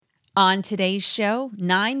On today's show,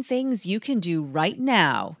 9 things you can do right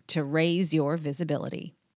now to raise your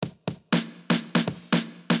visibility.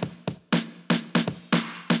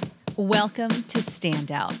 Welcome to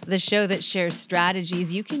Standout, the show that shares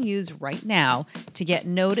strategies you can use right now to get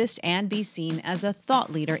noticed and be seen as a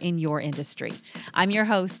thought leader in your industry. I'm your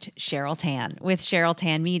host, Cheryl Tan, with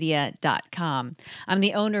CherylTanMedia.com. I'm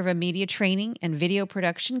the owner of a media training and video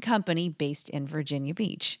production company based in Virginia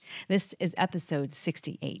Beach. This is episode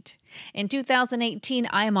 68. In 2018,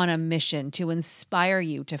 I am on a mission to inspire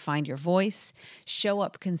you to find your voice, show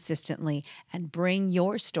up consistently, and bring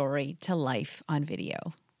your story to life on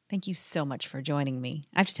video. Thank you so much for joining me.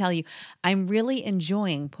 I have to tell you, I'm really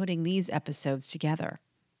enjoying putting these episodes together.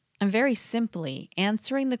 I'm very simply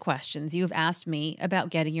answering the questions you have asked me about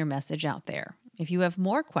getting your message out there. If you have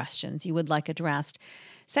more questions you would like addressed,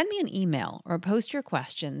 send me an email or post your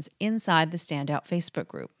questions inside the Standout Facebook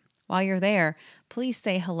group. While you're there, please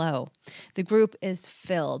say hello. The group is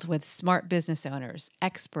filled with smart business owners,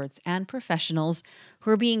 experts, and professionals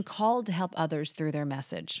who are being called to help others through their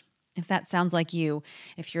message. If that sounds like you,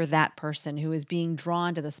 if you're that person who is being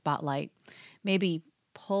drawn to the spotlight, maybe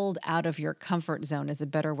pulled out of your comfort zone is a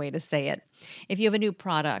better way to say it. If you have a new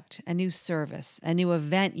product, a new service, a new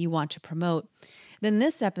event you want to promote, then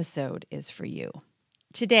this episode is for you.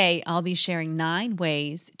 Today, I'll be sharing 9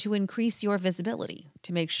 ways to increase your visibility,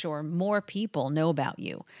 to make sure more people know about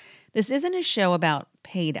you. This isn't a show about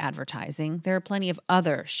paid advertising. There are plenty of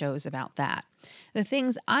other shows about that. The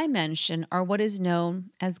things I mention are what is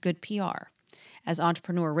known as good PR. As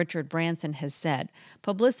entrepreneur Richard Branson has said,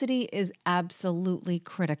 publicity is absolutely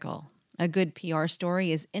critical. A good PR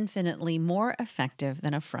story is infinitely more effective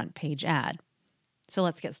than a front page ad. So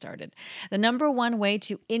let's get started. The number one way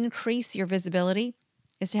to increase your visibility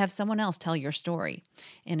is to have someone else tell your story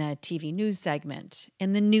in a TV news segment,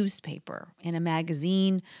 in the newspaper, in a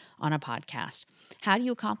magazine, on a podcast. How do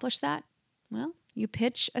you accomplish that? Well, you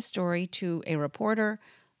pitch a story to a reporter,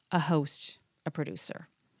 a host, a producer.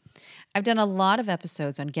 I've done a lot of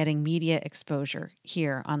episodes on getting media exposure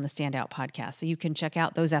here on the Standout podcast, so you can check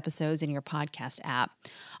out those episodes in your podcast app.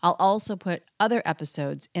 I'll also put other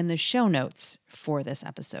episodes in the show notes for this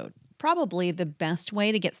episode. Probably the best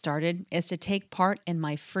way to get started is to take part in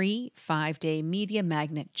my free 5-day Media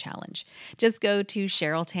Magnet Challenge. Just go to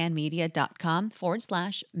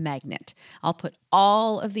CherylTanMedia.com/magnet. I'll put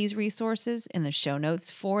all of these resources in the show notes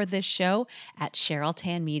for this show at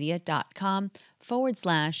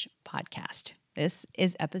CherylTanMedia.com/podcast. This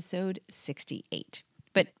is episode 68.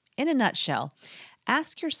 But in a nutshell,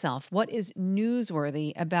 ask yourself what is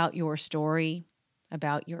newsworthy about your story,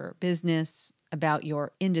 about your business, about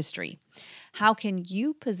your industry. How can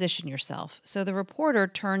you position yourself so the reporter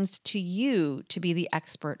turns to you to be the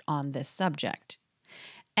expert on this subject?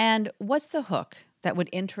 And what's the hook that would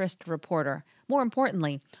interest a reporter? More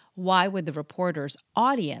importantly, why would the reporter's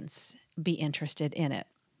audience be interested in it?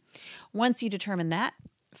 Once you determine that,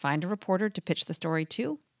 find a reporter to pitch the story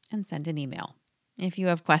to and send an email. If you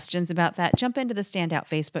have questions about that, jump into the Standout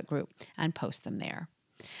Facebook group and post them there.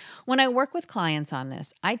 When I work with clients on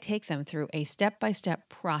this, I take them through a step-by-step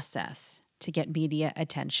process to get media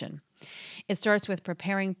attention. It starts with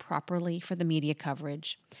preparing properly for the media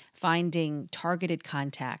coverage, finding targeted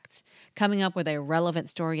contacts, coming up with a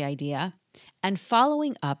relevant story idea, and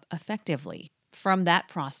following up effectively. From that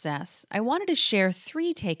process, I wanted to share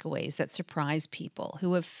 3 takeaways that surprise people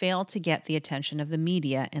who have failed to get the attention of the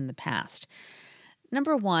media in the past.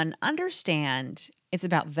 Number 1, understand it's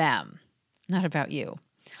about them, not about you.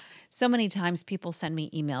 So many times people send me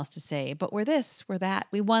emails to say, but we're this, we're that,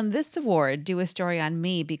 we won this award, do a story on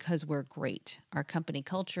me because we're great. Our company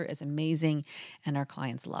culture is amazing and our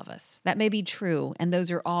clients love us. That may be true, and those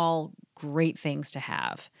are all great things to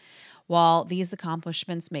have. While these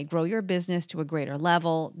accomplishments may grow your business to a greater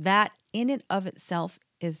level, that in and of itself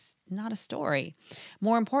is not a story.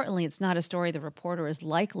 More importantly, it's not a story the reporter is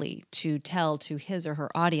likely to tell to his or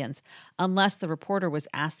her audience unless the reporter was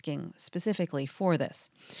asking specifically for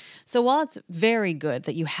this. So while it's very good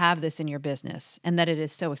that you have this in your business and that it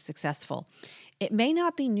is so successful, it may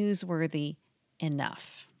not be newsworthy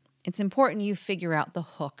enough. It's important you figure out the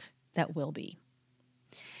hook that will be.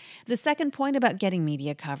 The second point about getting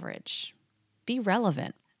media coverage: be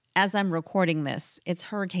relevant. As I'm recording this, it's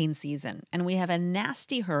hurricane season, and we have a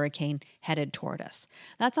nasty hurricane headed toward us.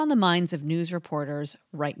 That's on the minds of news reporters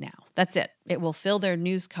right now. That's it. It will fill their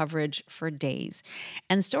news coverage for days.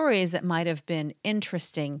 And stories that might have been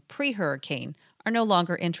interesting pre-hurricane are no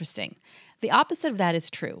longer interesting. The opposite of that is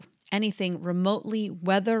true. Anything remotely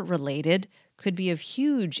weather-related could be of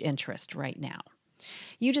huge interest right now.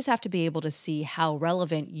 You just have to be able to see how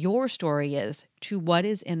relevant your story is to what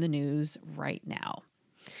is in the news right now.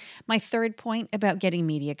 My third point about getting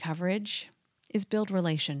media coverage is build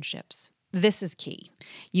relationships. This is key.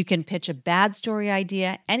 You can pitch a bad story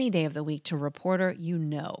idea any day of the week to a reporter you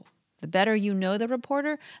know. The better you know the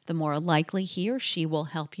reporter, the more likely he or she will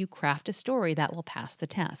help you craft a story that will pass the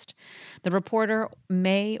test. The reporter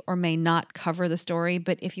may or may not cover the story,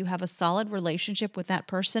 but if you have a solid relationship with that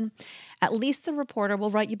person, at least the reporter will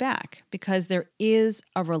write you back because there is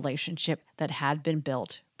a relationship that had been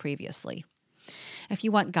built previously. If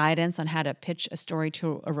you want guidance on how to pitch a story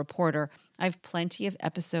to a reporter, I have plenty of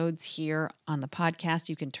episodes here on the podcast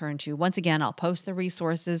you can turn to. Once again, I'll post the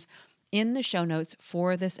resources in the show notes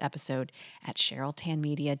for this episode at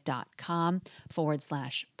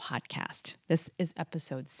CherylTanmedia.com/podcast. This is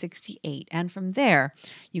episode 68. And from there,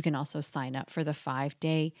 you can also sign up for the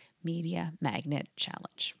 5-day Media Magnet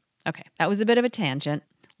Challenge. Okay, that was a bit of a tangent.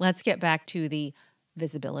 Let's get back to the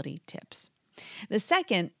visibility tips. The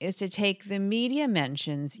second is to take the media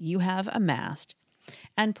mentions you have amassed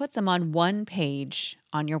and put them on one page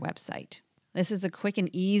on your website. This is a quick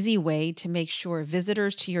and easy way to make sure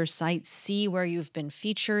visitors to your site see where you've been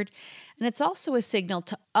featured, and it's also a signal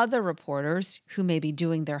to other reporters who may be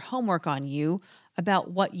doing their homework on you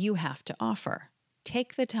about what you have to offer.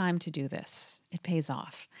 Take the time to do this. It pays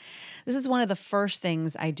off. This is one of the first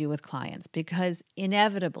things I do with clients because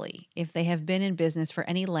inevitably, if they have been in business for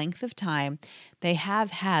any length of time, they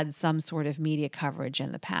have had some sort of media coverage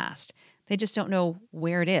in the past. They just don't know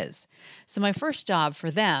where it is. So my first job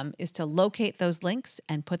for them is to locate those links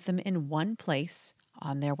and put them in one place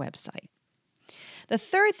on their website. The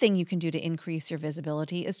third thing you can do to increase your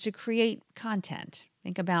visibility is to create content.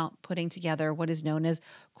 Think about putting together what is known as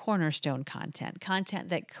cornerstone content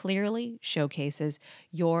that clearly showcases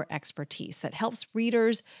your expertise, that helps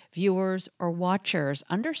readers, viewers, or watchers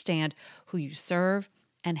understand who you serve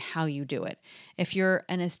and how you do it. If you're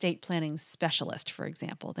an estate planning specialist, for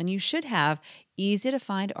example, then you should have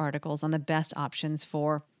easy-to-find articles on the best options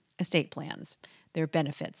for estate plans, their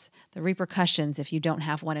benefits, the repercussions if you don't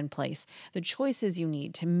have one in place, the choices you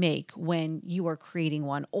need to make when you are creating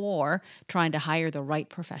one or trying to hire the right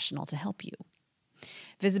professional to help you.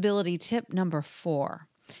 Visibility tip number 4.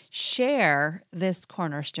 Share this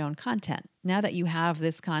cornerstone content. Now that you have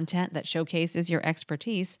this content that showcases your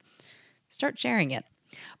expertise, start sharing it.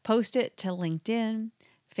 Post it to LinkedIn,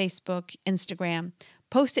 Facebook, Instagram.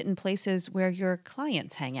 Post it in places where your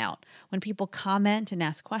clients hang out. When people comment and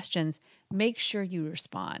ask questions, make sure you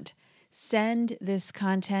respond. Send this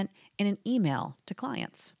content in an email to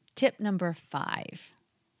clients. Tip number 5,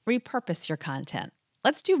 repurpose your content.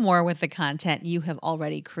 Let's do more with the content you have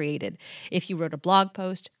already created. If you wrote a blog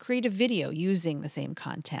post, create a video using the same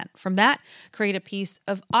content. From that, create a piece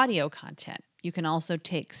of audio content. You can also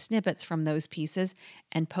take snippets from those pieces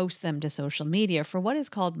and post them to social media for what is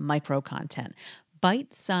called micro content.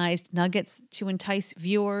 Bite-sized nuggets to entice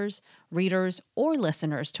viewers, readers, or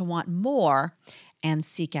listeners to want more and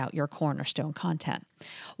seek out your cornerstone content.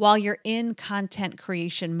 While you're in content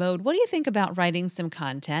creation mode, what do you think about writing some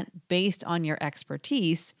content based on your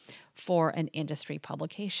expertise for an industry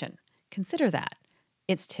publication? Consider that.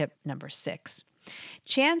 It's tip number 6.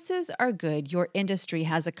 Chances are good your industry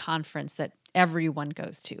has a conference that everyone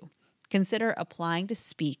goes to. Consider applying to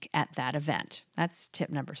speak at that event. That's tip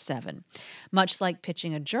number 7. Much like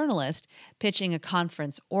pitching a journalist, pitching a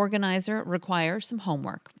conference organizer requires some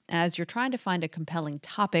homework as you're trying to find a compelling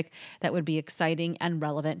topic that would be exciting and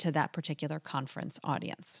relevant to that particular conference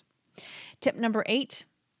audience. Tip number 8,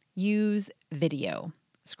 use video.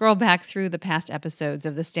 Scroll back through the past episodes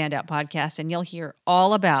of the Standout podcast and you'll hear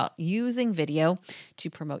all about using video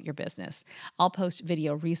to promote your business. I'll post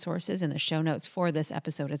video resources in the show notes for this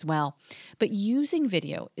episode as well. But using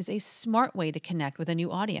video is a smart way to connect with a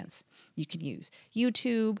new audience. You can use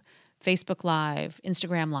YouTube, Facebook Live,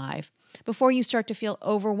 Instagram Live. Before you start to feel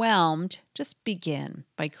overwhelmed, just begin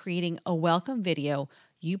by creating a welcome video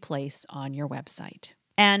you place on your website.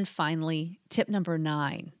 And finally, tip number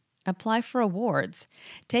 9. Apply for awards.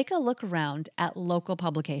 Take a look around at local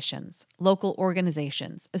publications, local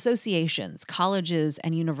organizations, associations, colleges,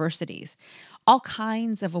 and universities. All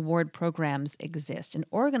kinds of award programs exist, and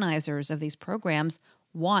organizers of these programs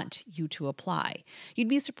want you to apply. You'd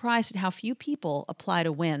be surprised at how few people apply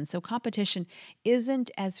to win, so competition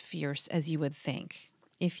isn't as fierce as you would think.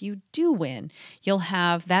 If you do win, you'll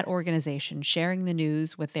have that organization sharing the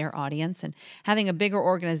news with their audience, and having a bigger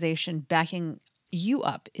organization backing you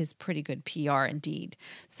up is pretty good PR indeed.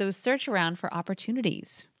 So search around for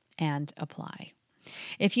opportunities and apply.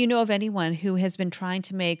 If you know of anyone who has been trying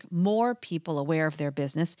to make more people aware of their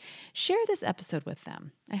business, share this episode with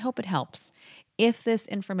them. I hope it helps. If this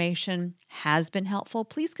information has been helpful,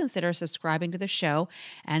 please consider subscribing to the show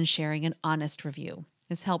and sharing an honest review.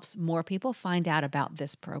 This helps more people find out about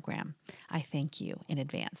this program. I thank you in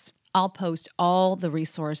advance. I'll post all the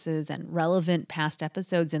resources and relevant past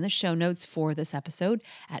episodes in the show notes for this episode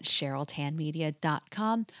at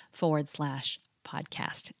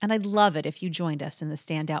SherylTanMedia.com/podcast. And I'd love it if you joined us in the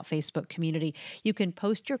Standout Facebook community. You can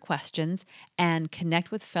post your questions and connect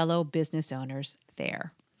with fellow business owners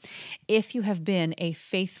there. If you have been a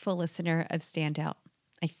faithful listener of Standout,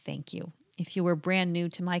 I thank you. If you were brand new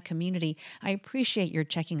to my community, I appreciate your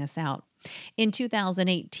checking us out. In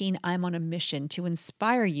 2018, I'm on a mission to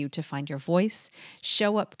inspire you to find your voice,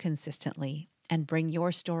 show up consistently, and bring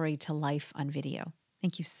your story to life on video.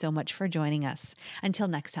 Thank you so much for joining us. Until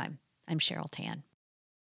next time, I'm Cheryl Tan.